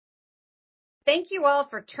Thank you all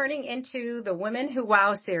for turning into the Women Who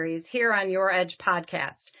Wow series here on Your Edge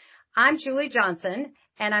podcast. I'm Julie Johnson,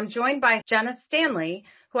 and I'm joined by Jenna Stanley,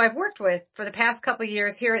 who I've worked with for the past couple of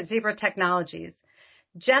years here at Zebra Technologies.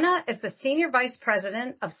 Jenna is the Senior Vice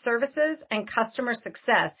President of Services and Customer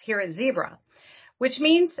Success here at Zebra, which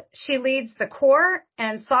means she leads the core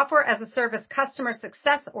and software as a service customer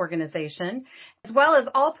success organization, as well as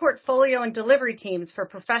all portfolio and delivery teams for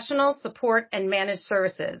professional support and managed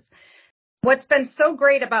services. What's been so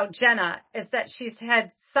great about Jenna is that she's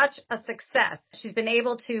had such a success. She's been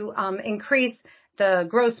able to increase the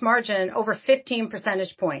gross margin over 15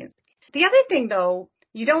 percentage points. The other thing, though,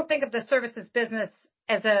 you don't think of the services business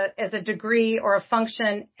as a degree or a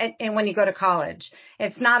function and when you go to college.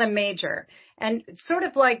 It's not a major. And sort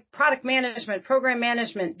of like product management, program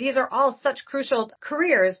management, these are all such crucial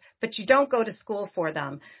careers, but you don't go to school for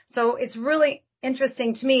them. So it's really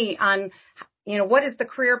interesting to me on what is the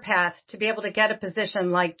career path to be able to get a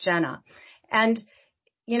position like Jenna? And,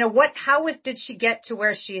 how did she get to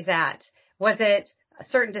where she's at? Was it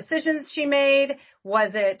certain decisions she made?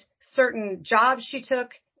 Was it certain jobs she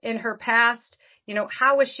took in her past?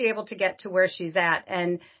 How was she able to get to where she's at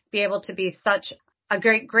and be able to be such a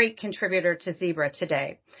great contributor to Zebra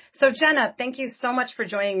today? So Jenna, thank you so much for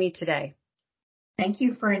joining me today. Thank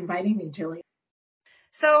you for inviting me, Julie.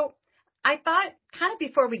 So I thought kind of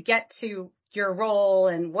before we get to your role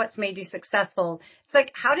and what's made you successful, it's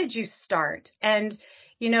like, how did you start? And,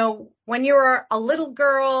 when you were a little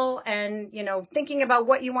girl and, thinking about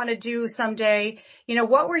what you want to do someday,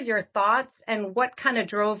 what were your thoughts and what kind of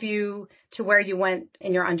drove you to where you went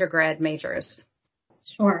in your undergrad majors?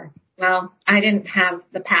 Sure. Well, I didn't have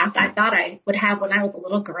the path I thought I would have when I was a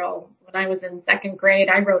little girl. When I was in second grade,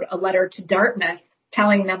 I wrote a letter to Dartmouth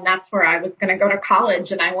telling them that's where I was going to go to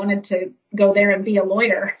college and I wanted to go there and be a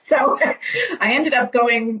lawyer. So I ended up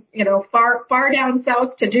going, far down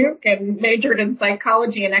south to Duke and majored in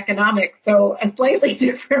psychology and economics. So a slightly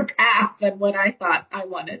different path than what I thought I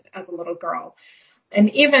wanted as a little girl. And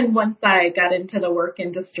even once I got into the work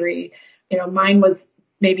industry, mine was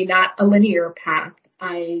maybe not a linear path.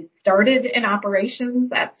 I started in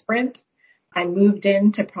operations at Sprint. I moved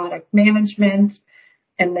into product management,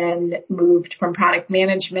 and then moved from product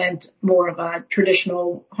management, more of a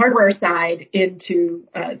traditional hardware side, into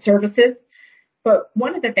services. But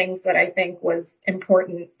one of the things that I think was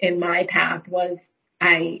important in my path was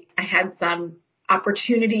I had some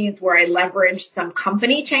opportunities where I leveraged some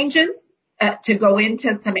company changes to go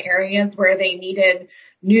into some areas where they needed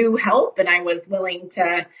new help, and I was willing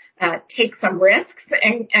to take some risks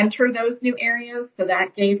and enter those new areas. So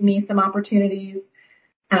that gave me some opportunities.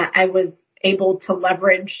 I was able to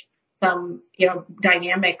leverage some,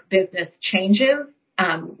 dynamic business changes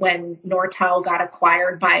when Nortel got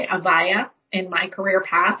acquired by Avaya in my career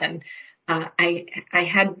path. And I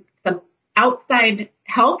had some outside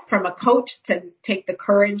help from a coach to take the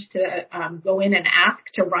courage to go in and ask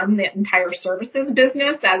to run the entire services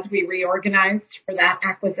business as we reorganized for that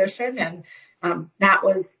acquisition. And that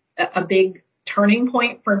was a big turning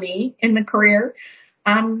point for me in the career.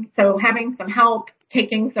 So having some help,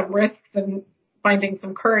 taking some risks, and finding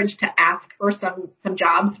some courage to ask for some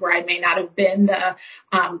jobs where I may not have been the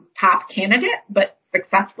top candidate, but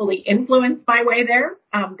successfully influenced my way there.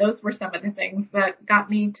 Those were some of the things that got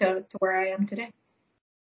me to where I am today.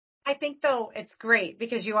 I think, though, it's great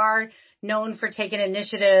because you are known for taking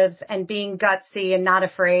initiatives and being gutsy and not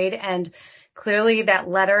afraid. And clearly that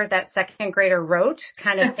letter that second grader wrote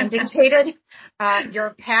kind of indicated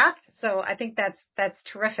your path. So I think that's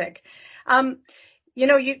terrific.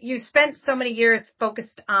 You spent so many years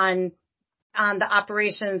focused on the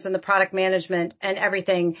operations and the product management and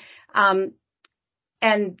everything,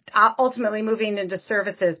 and ultimately moving into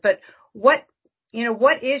services. But what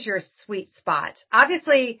is your sweet spot?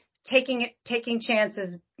 Obviously, taking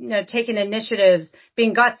chances, taking initiatives,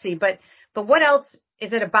 being gutsy. But what else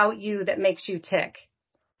is it about you that makes you tick?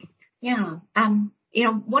 Yeah.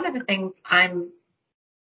 One of the things I'm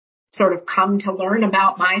sort of come to learn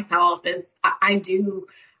about myself is I do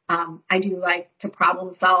like to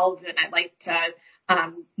problem solve, and I like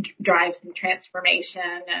to drive some transformation.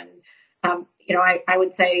 And, I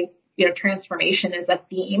would say, transformation is a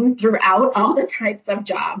theme throughout all the types of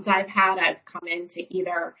jobs I've had. I've come into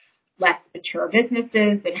either less mature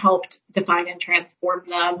businesses and helped define and transform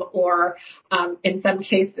them, or in some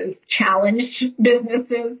cases challenged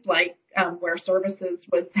businesses like where services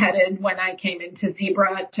was headed when I came into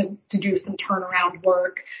Zebra to do some turnaround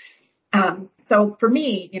work. So for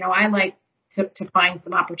me, I like to find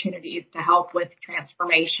some opportunities to help with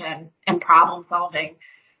transformation and problem solving.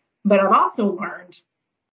 But I've also learned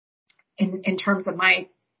in terms of my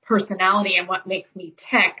personality and what makes me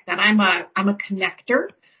tick, that I'm a connector.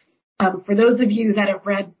 For those of you that have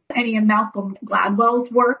read any of Malcolm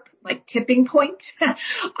Gladwell's work, like Tipping Point,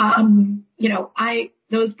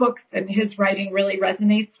 those books and his writing really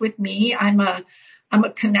resonates with me. I'm a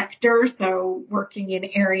connector, so working in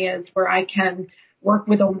areas where I can work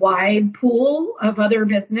with a wide pool of other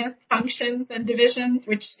business functions and divisions,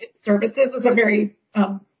 which services is a very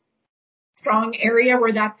strong area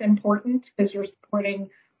where that's important because you're supporting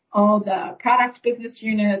all the product business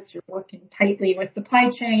units, you're working tightly with supply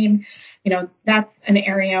chain. That's an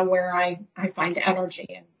area where I find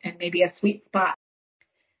energy and maybe a sweet spot.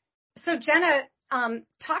 So Jenna,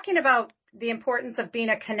 talking about the importance of being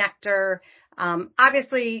a connector,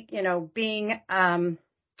 obviously, being,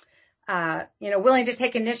 willing to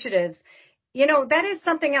take initiatives, that is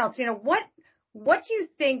something else. What do you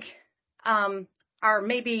think, are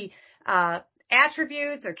maybe,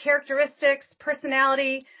 attributes or characteristics,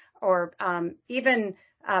 personality, or, even,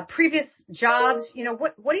 previous jobs?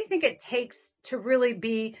 What do you think it takes to really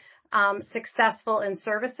be, successful in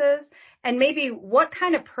services? And maybe what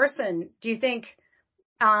kind of person do you think,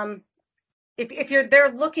 if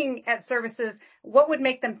they're looking at services, what would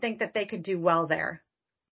make them think that they could do well there?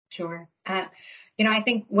 Sure. I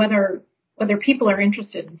think whether people are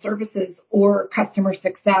interested in services or customer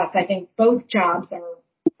success, I think both jobs are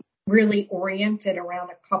really oriented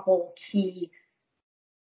around a couple key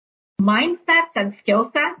mindsets and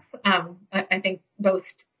skill sets. I think both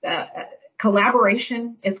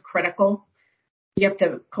collaboration is critical. You have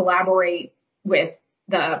to collaborate with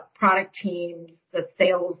the product teams, the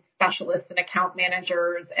sales specialists and account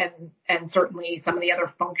managers, and certainly some of the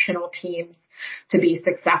other functional teams to be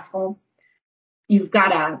successful. You've got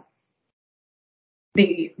to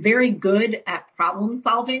be very good at problem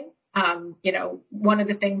solving. One of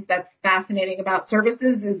the things that's fascinating about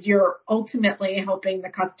services is you're ultimately helping the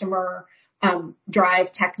customer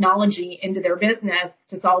drive technology into their business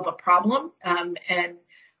to solve a problem. And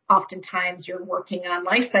oftentimes you're working on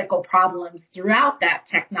life cycle problems throughout that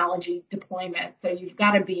technology deployment. So you've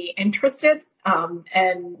got to be interested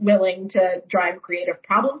and willing to drive creative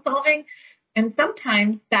problem solving. And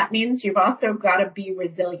sometimes that means you've also got to be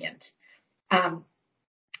resilient.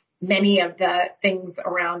 Many of the things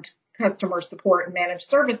around customer support and managed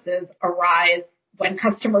services arise when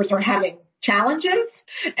customers are having challenges,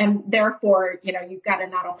 and therefore, you've got to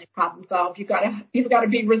not only problem solve, you've got to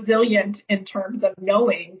be resilient in terms of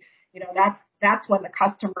knowing, that's when the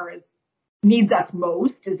customer needs us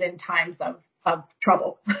most, is in times of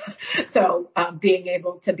trouble. So being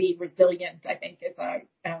able to be resilient, I think, is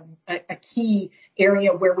a key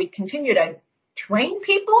area where we continue to train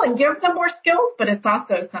people and give them more skills, but it's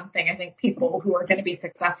also something I think people who are going to be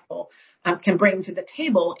successful can bring to the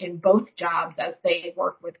table in both jobs as they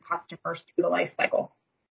work with customers through the life cycle.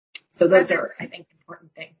 So those are, I think,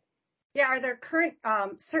 important things. Yeah. Are there current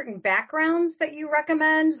certain backgrounds that you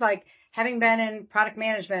recommend, like having been in product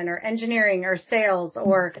management or engineering or sales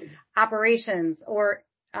or operations, or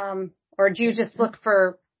do you just look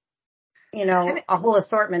for, a whole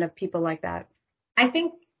assortment of people like that? I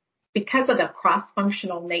think because of the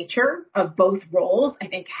cross-functional nature of both roles, I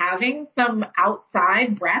think having some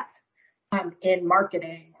outside breadth in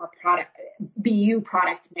marketing or BU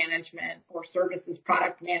product management or services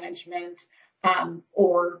product management,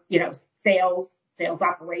 or, sales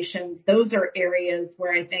operations, those are areas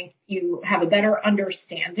where I think you have a better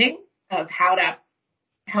understanding of how to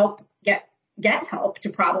help get help to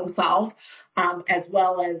problem solve, as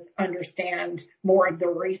well as understand more of the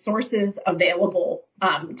resources available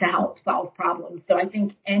to help solve problems. So I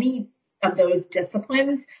think any of those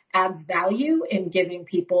disciplines adds value in giving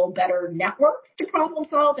people better networks to problem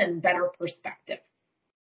solve and better perspective.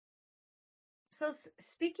 So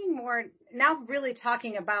speaking more now, really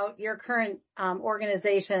talking about your current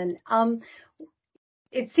organization,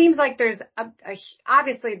 it seems like there's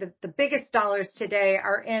obviously the biggest dollars today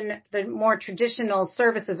are in the more traditional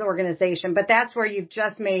services organization, but that's where you've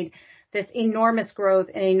just made this enormous growth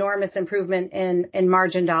and enormous improvement in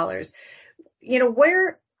margin dollars.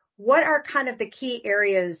 What are kind of the key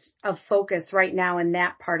areas of focus right now in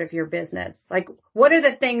that part of your business? Like, what are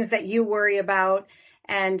the things that you worry about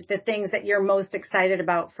and the things that you're most excited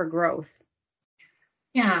about for growth?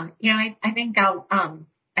 Yeah, I think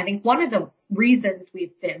one of the reasons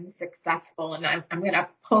we've been successful, and I'm going to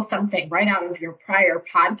pull something right out of your prior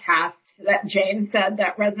podcast that Jane said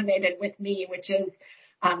that resonated with me, which is,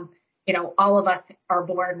 all of us are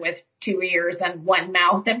born with 2 ears and 1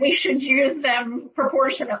 mouth, and we should use them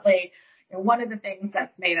proportionately. One of the things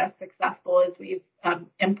that's made us successful is we've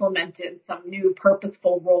implemented some new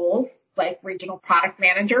purposeful roles like regional product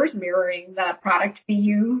managers, mirroring the product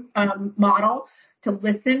BU model, to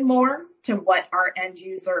listen more to what our end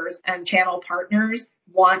users and channel partners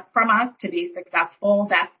want from us to be successful.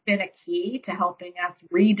 That's been a key to helping us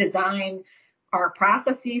redesign our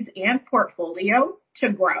processes and portfolio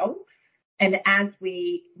to grow. And as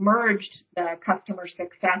we merged the customer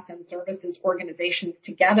success and services organizations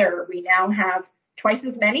together, we now have twice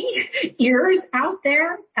as many ears out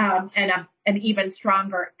there, and an even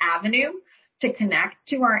stronger avenue to connect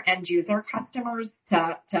to our end user customers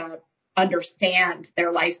to understand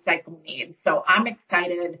their life cycle needs. So I'm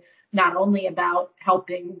excited not only about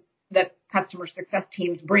helping the customer success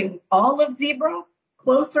teams bring all of Zebra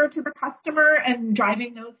closer to the customer and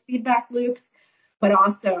driving those feedback loops, but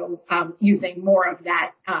also using more of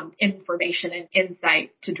that information and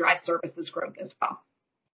insight to drive services growth as well.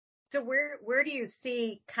 So where do you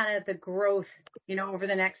see kind of the growth, over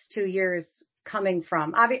the next 2 years coming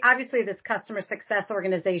from? Obviously, this customer success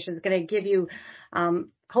organization is going to give you,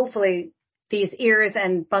 hopefully, these ears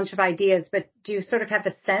and bunch of ideas, but do you sort of have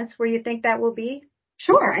a sense where you think that will be?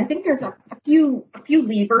 Sure. I think there's a few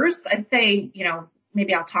levers. I'd say,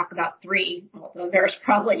 maybe I'll talk about three, although there's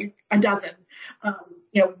probably a dozen.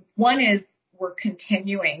 One is we're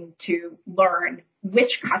continuing to learn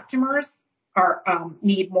which customers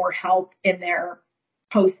need more help in their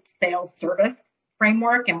post-sales service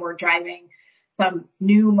framework, and we're driving some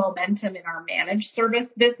new momentum in our managed service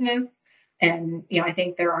business. And, I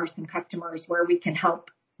think there are some customers where we can help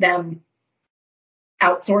them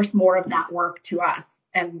outsource more of that work to us.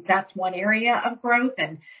 And that's one area of growth.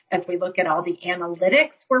 And as we look at all the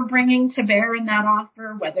analytics we're bringing to bear in that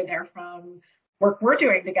offer, whether they're from work we're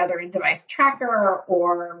doing together in Device Tracker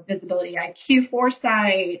or Visibility IQ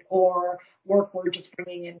Foresight or work we're just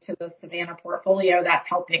bringing into the Savannah portfolio, that's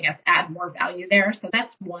helping us add more value there. So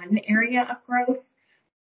that's one area of growth.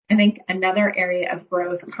 I think another area of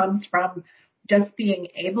growth comes from just being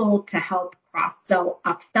able to help cross-sell,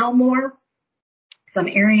 upsell more. Some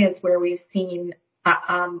areas where we've seen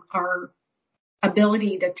our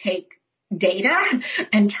ability to take data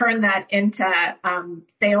and turn that into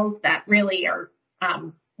sales that really are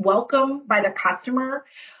welcome by the customer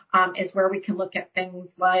is where we can look at things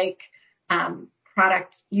like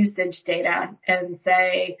product usage data and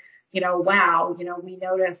say, wow, we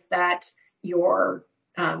noticed that you're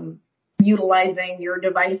utilizing your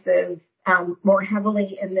devices more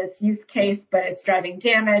heavily in this use case, but it's driving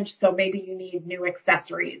damage. So maybe you need new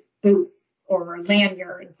accessories, boots, or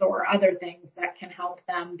lanyards or other things that can help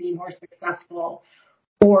them be more successful.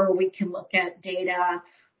 Or we can look at data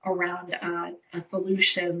around a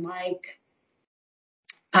solution like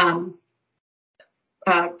Task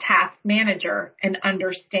Manager and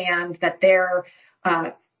understand that they're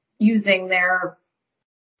using their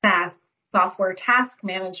SaaS software task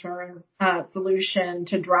management solution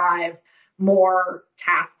to drive more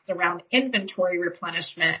tasks around inventory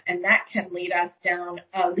replenishment, and that can lead us down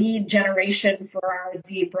a lead generation for our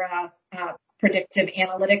Zebra predictive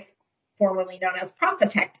analytics, formerly known as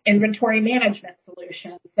Profitect inventory management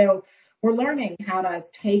solution. So we're learning how to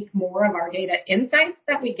take more of our data insights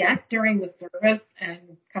that we get during the service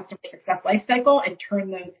and customer success lifecycle and turn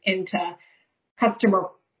those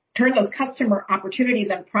customer opportunities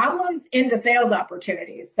and problems into sales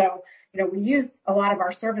opportunities. So, we use a lot of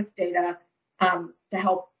our service data to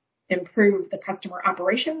help improve the customer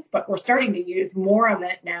operations, but we're starting to use more of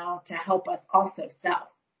it now to help us also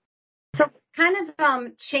sell. So kind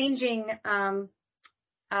of changing kind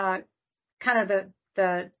of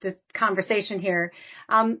the conversation here,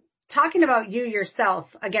 talking about you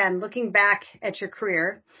yourself, again, looking back at your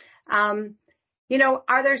career,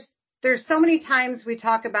 there's so many times we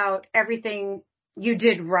talk about everything you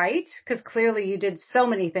did right, because clearly you did so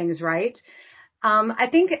many things right. I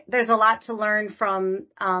think there's a lot to learn from,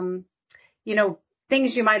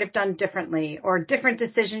 things you might have done differently or different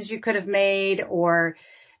decisions you could have made, or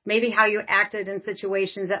maybe how you acted in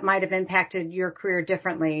situations that might have impacted your career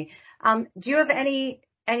differently. Do you have any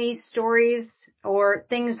stories or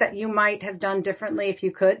things that you might have done differently if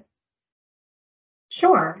you could?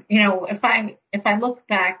 Sure. If I look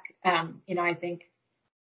back, I think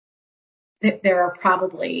that there are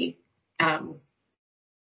probably a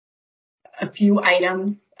few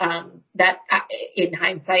items that in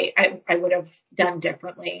hindsight I would have done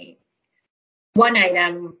differently. One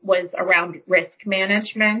item was around risk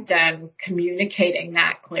management and communicating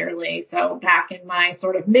that clearly. So back in my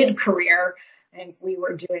sort of mid-career, I think we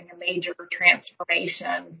were doing a major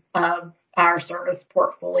transformation of our service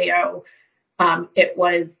portfolio. It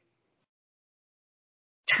was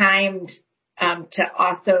timed to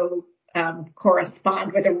also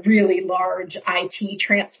correspond with a really large IT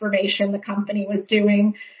transformation the company was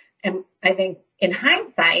doing. And I think in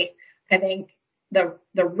hindsight, I think the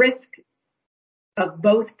risk of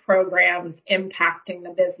both programs impacting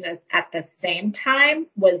the business at the same time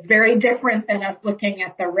was very different than us looking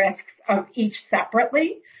at the risks of each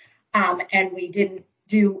separately. And we didn't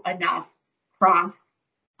do enough cross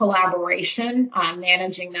collaboration on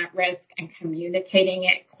managing that risk and communicating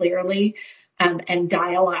it clearly, and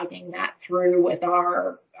dialoguing that through with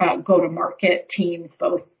our go-to-market teams,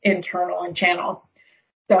 both internal and channel.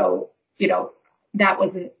 So,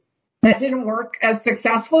 that didn't work as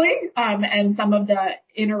successfully, and some of the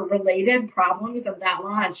interrelated problems of that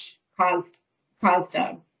launch caused,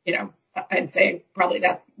 I'd say probably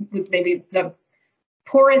that was maybe the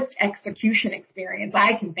poorest execution experience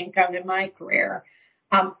I can think of in my career.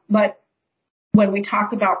 But when we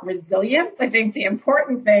talk about resilience, I think the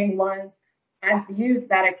important thing was I've used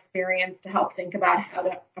that experience to help think about how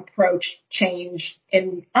to approach change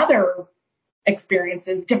in other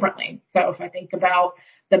experiences differently. So if I think about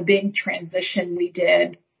the big transition we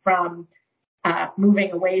did from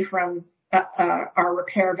moving away from our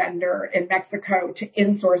repair vendor in Mexico to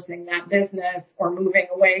insourcing that business, or moving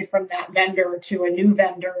away from that vendor to a new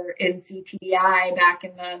vendor in CTI back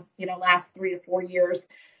in the last 3 to 4 years,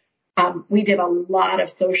 we did a lot of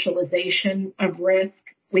socialization of risk.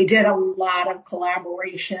 We did a lot of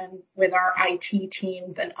collaboration with our IT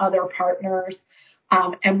teams and other partners.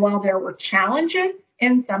 And while there were challenges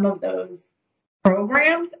in some of those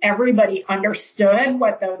programs, everybody understood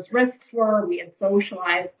what those risks were. We had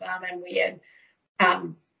socialized them, and we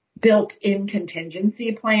had built in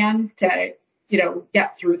contingency plans to,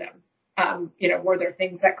 get through them. Were there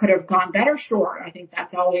things that could have gone better? Sure. I think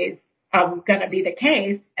that's always going to be the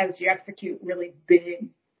case as you execute really big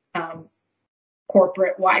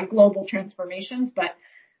corporate-wide global transformations. But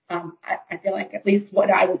I feel like at least what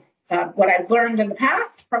I've learned in the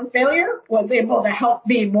past from failure was able to help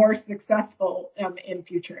me more successful in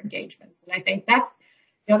future engagements. And I think that's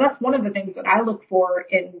one of the things that I look for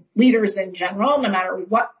in leaders in general, no matter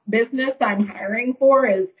what business I'm hiring for,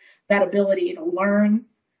 is that ability to learn,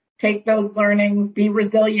 take those learnings, be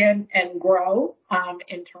resilient, and grow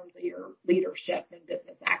in terms of your leadership and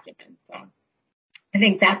business acumen. So I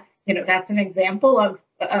think that's an example of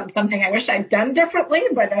something I wish I'd done differently,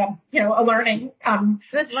 but a learning.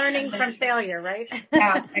 Good learning from failure, right?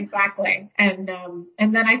 Yeah, exactly. And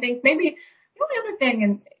then I think maybe the only other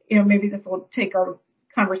thing, and maybe this will take our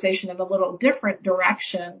conversation in a little different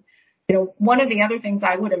direction. One of the other things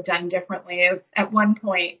I would have done differently is at one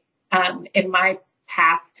point in my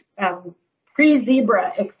past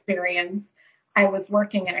pre-Zebra experience, I was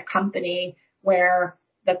working in a company where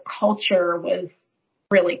the culture was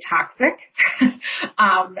really toxic.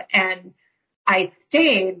 And I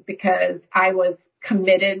stayed because I was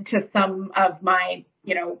committed to some of my,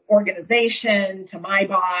 organization, to my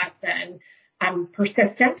boss, and I'm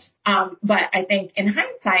persistent. But I think in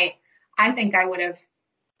hindsight, I think I would have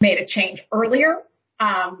made a change earlier.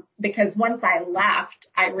 Because once I left,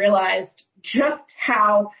 I realized just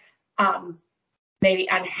how, maybe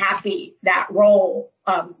unhappy that role,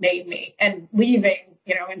 made me, and leaving,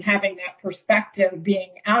 and having that perspective being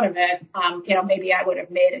out of it, maybe I would have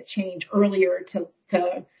made a change earlier to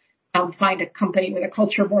find a company with a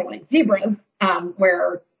culture more like Zebra's,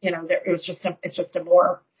 where, it's just a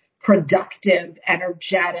more productive,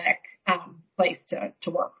 energetic, place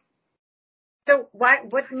to work. So why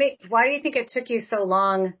do you think it took you so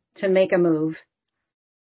long to make a move?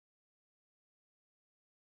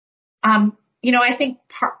 I think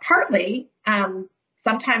partly,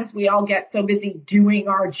 sometimes we all get so busy doing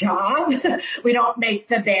our job, we don't make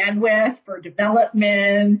the bandwidth for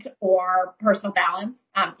development or personal balance.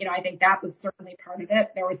 I think that was certainly part of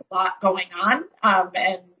it. There was a lot going on,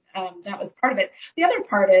 and that was part of it. The other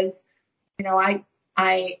part is,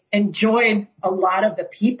 I enjoyed a lot of the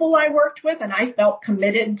people I worked with, and I felt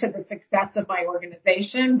committed to the success of my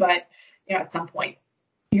organization. But, at some point,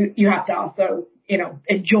 you have to also,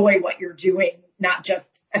 enjoy what you're doing, not just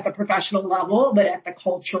at the professional level, but at the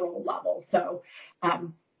cultural level. So,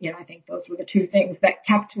 I think those were the two things that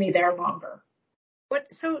kept me there longer.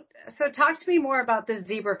 So talk to me more about the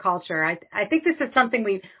Zebra culture. I think this is something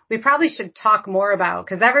we probably should talk more about,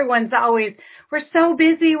 because everyone's always, we're so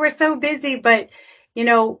busy. But,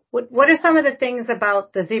 what are some of the things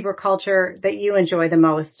about the Zebra culture that you enjoy the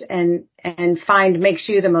most and find makes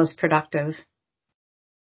you the most productive?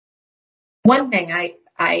 One thing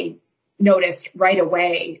I noticed right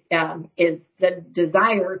away is the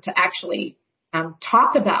desire to actually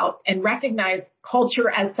talk about and recognize culture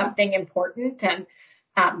as something important. And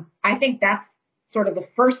I think that's sort of the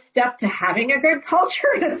first step to having a good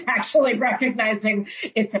culture is actually recognizing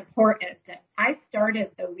it's important. And I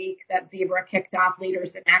started the week that Zebra kicked off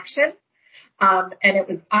Leaders in Action. And it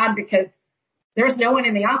was odd because there was no one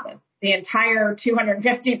in the office. The entire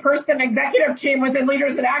 250 person executive team was in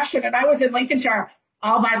Leaders in Action, and I was in Lincolnshire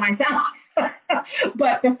all by myself.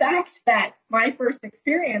 But the fact that my first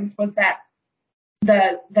experience was that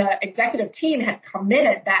the executive team had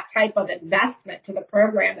committed that type of investment to the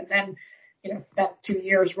program and then, spent 2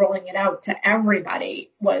 years rolling it out to everybody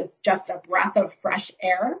was just a breath of fresh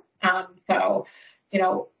air. So,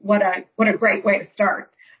 what a great way to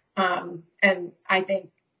start. And I think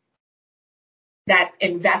that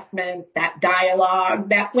investment, that dialogue,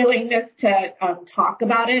 that willingness to talk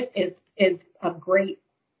about it is a great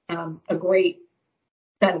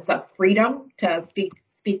sense of freedom to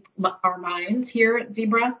speak our minds here at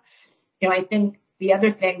Zebra. I think the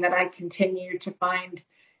other thing that I continue to find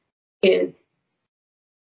is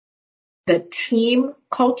the team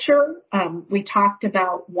culture. We talked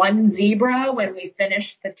about One Zebra when we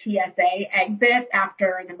finished the TSA exit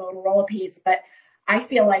after the Motorola piece, but I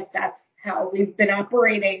feel like that's how we've been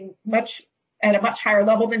operating at a much higher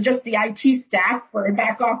level than just the IT stack for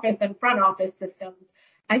back office and front office systems.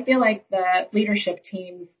 I feel like the leadership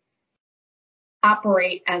teams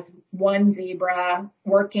operate as one Zebra,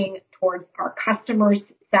 working towards our customers'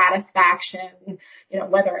 satisfaction,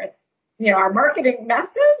 whether it's, our marketing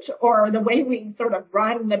message or the way we sort of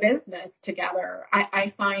run the business together.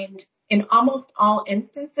 I find in almost all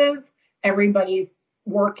instances, everybody's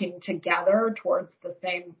working together towards the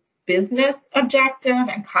same business objective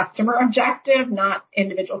and customer objective, not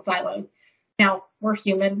individual silos. Now, we're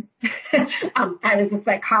human. I was a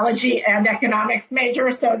psychology and economics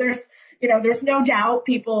major, so there's no doubt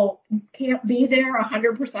people can't be there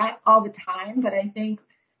 100% all the time, but I think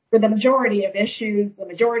for the majority of issues, the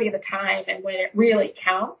majority of the time, and when it really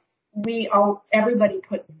counts, everybody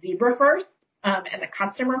puts Zebra first, and the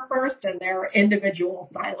customer first, and their individual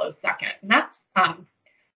silos second. And that's,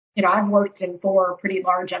 I've worked in 4 pretty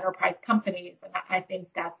large enterprise companies, and I think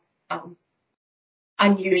that's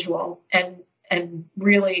unusual and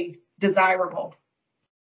really desirable.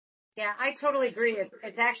 Yeah, I totally agree.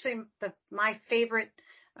 It's actually my favorite.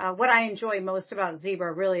 What I enjoy most about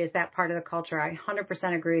Zebra really is that part of the culture. I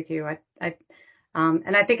 100% agree with you.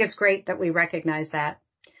 And I think it's great that we recognize that.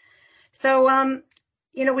 So,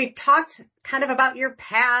 we've talked kind of about your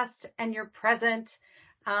past and your present.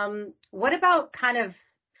 What about kind of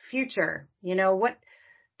future? What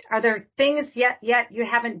are there things yet you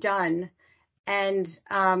haven't done? And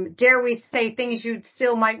dare we say things you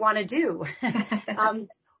still might want to do?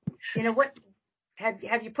 What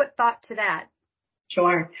have you put thought to that?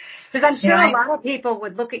 Sure. Because I'm sure a lot of people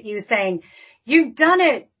would look at you saying, you've done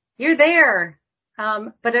it, you're there.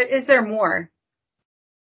 But is there more?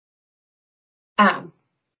 Well,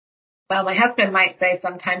 my husband might say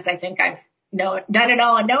sometimes I think I've done it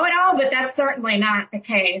all and know it all, but that's certainly not the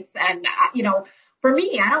case. And, for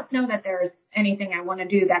me, I don't know that there's anything I want to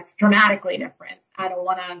do that's dramatically different. I don't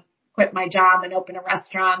want to quit my job and open a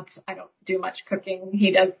restaurant. I don't do much cooking.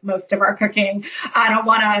 He does most of our cooking. I don't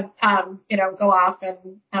want to, go off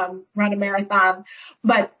and run a marathon.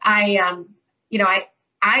 But I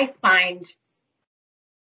find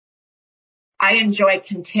I enjoy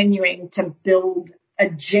continuing to build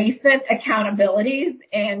adjacent accountabilities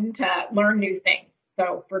and to learn new things.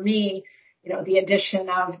 So for me, the addition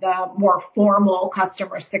of the more formal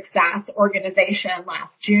customer success organization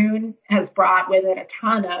last June has brought with it a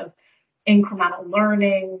ton of incremental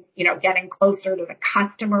learning, getting closer to the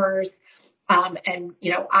customers. And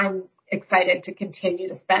I'm excited to continue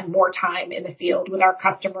to spend more time in the field with our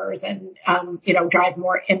customers and, drive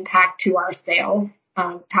more impact to our sales,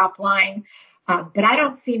 top line. But I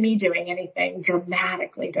don't see me doing anything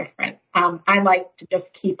dramatically different. I like to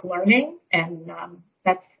just keep learning, and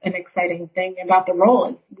that's an exciting thing about the role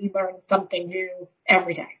is we learn something new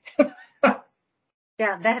every day.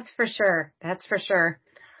 Yeah, that's for sure. That's for sure.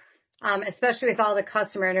 Especially with all the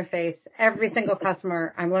customer interface, every single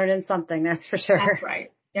customer, I'm learning something. That's for sure. That's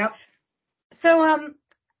right. Yep. So,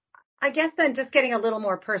 I guess then just getting a little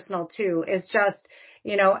more personal too is just,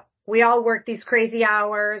 we all work these crazy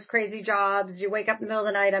hours, crazy jobs. You wake up in the middle of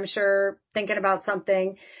the night, I'm sure, thinking about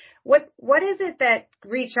something. What is it that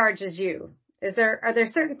recharges you? Are there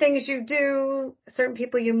certain things you do, certain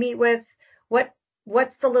people you meet with?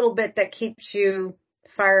 What's the little bit that keeps you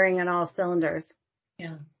firing on all cylinders?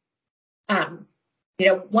 Yeah.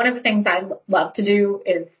 One of the things I love to do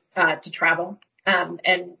is to travel. And,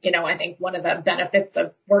 I think one of the benefits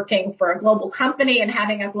of working for a global company and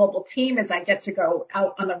having a global team is I get to go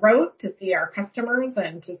out on the road to see our customers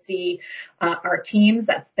and to see our teams.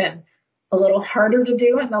 That's been a little harder to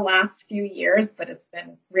do in the last few years, but it's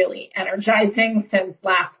been really energizing since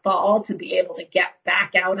last fall to be able to get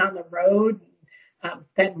back out on the road and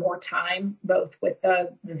spend more time both with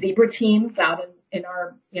the Zebra teams out in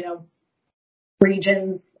our,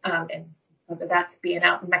 regions, and whether that's being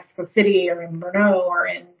out in Mexico City or in Brno or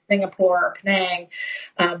in Singapore or Penang.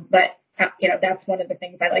 But that's one of the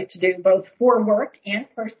things I like to do both for work and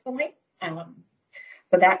personally.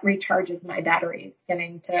 So that recharges my batteries,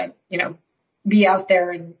 getting to, be out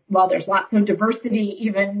there. And while there's lots of diversity,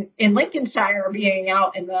 even in Lincolnshire, being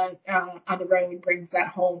out in on the road brings that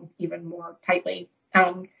home even more tightly.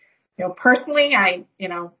 Personally, I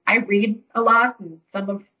read a lot, and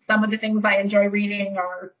some of the things I enjoy reading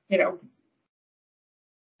are,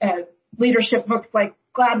 leadership books like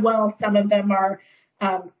Gladwell. Some of them are,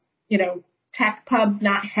 tech pubs,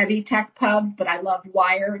 not heavy tech pubs, but I love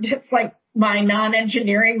Wired. It's like my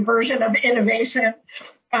non-engineering version of innovation.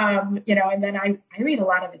 And then I read a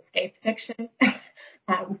lot of escape fiction.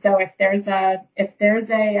 So if there's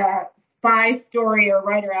a spy story or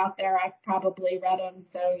writer out there, I've probably read them.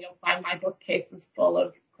 So you'll find my bookcases full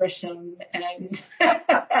of Grisham and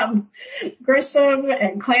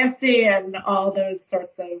Clancy and all those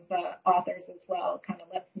sorts of authors as well. Kind of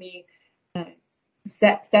lets me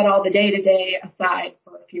set all the day-to-day aside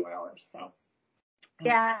for a few hours. So.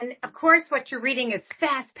 Yeah, and of course, what you're reading is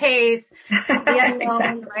fast-paced, the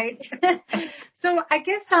unknown, right? So I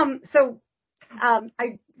guess,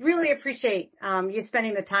 I really appreciate you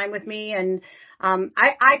spending the time with me, and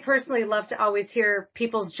I personally love to always hear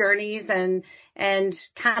people's journeys and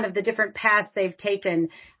kind of the different paths they've taken.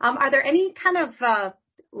 Are there any kind of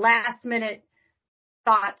last-minute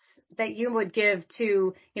thoughts that you would give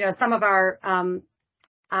to some of our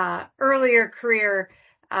earlier career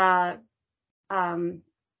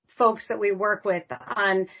folks that we work with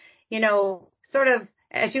on, sort of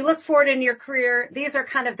as you look forward in your career, these are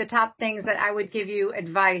kind of the top things that I would give you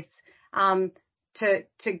advice, to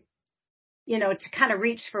kind of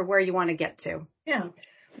reach for where you want to get to. Yeah.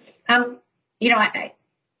 The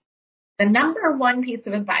number one piece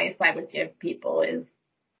of advice I would give people is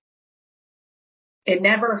it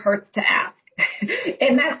never hurts to ask.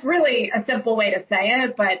 And that's really a simple way to say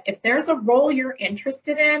it. But if there's a role you're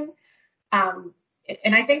interested in,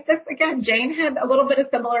 and I think this, again, Jane had a little bit of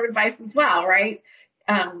similar advice as well, right?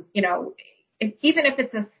 Even if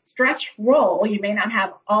it's a stretch role, you may not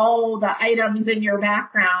have all the items in your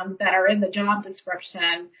background that are in the job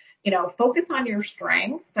description. Focus on your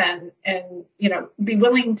strengths and be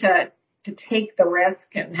willing to take the risk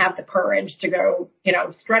and have the courage to go,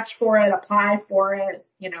 stretch for it, apply for it,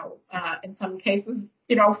 in some cases,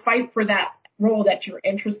 fight for that role that you're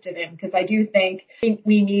interested in. Because I do think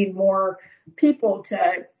we need more people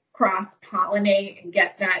to cross-pollinate and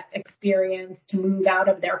get that experience to move out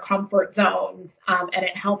of their comfort zones. And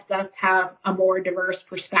it helps us have a more diverse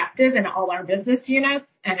perspective in all our business units,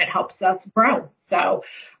 and it helps us grow. So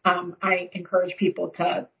I encourage people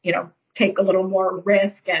to, take a little more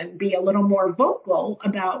risk and be a little more vocal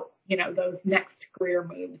about, those next career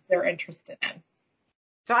moves they're interested in.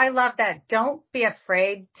 So I love that. Don't be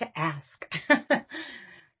afraid to ask.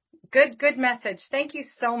 Good message. Thank you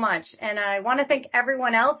so much. And I want to thank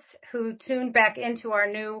everyone else who tuned back into our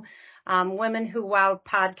new Women Who Wow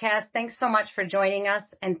podcast. Thanks so much for joining us.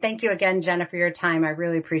 And thank you again, Jenna, for your time. I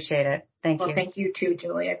really appreciate it. Thank you. Thank you too,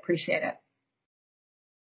 Julie. I appreciate it.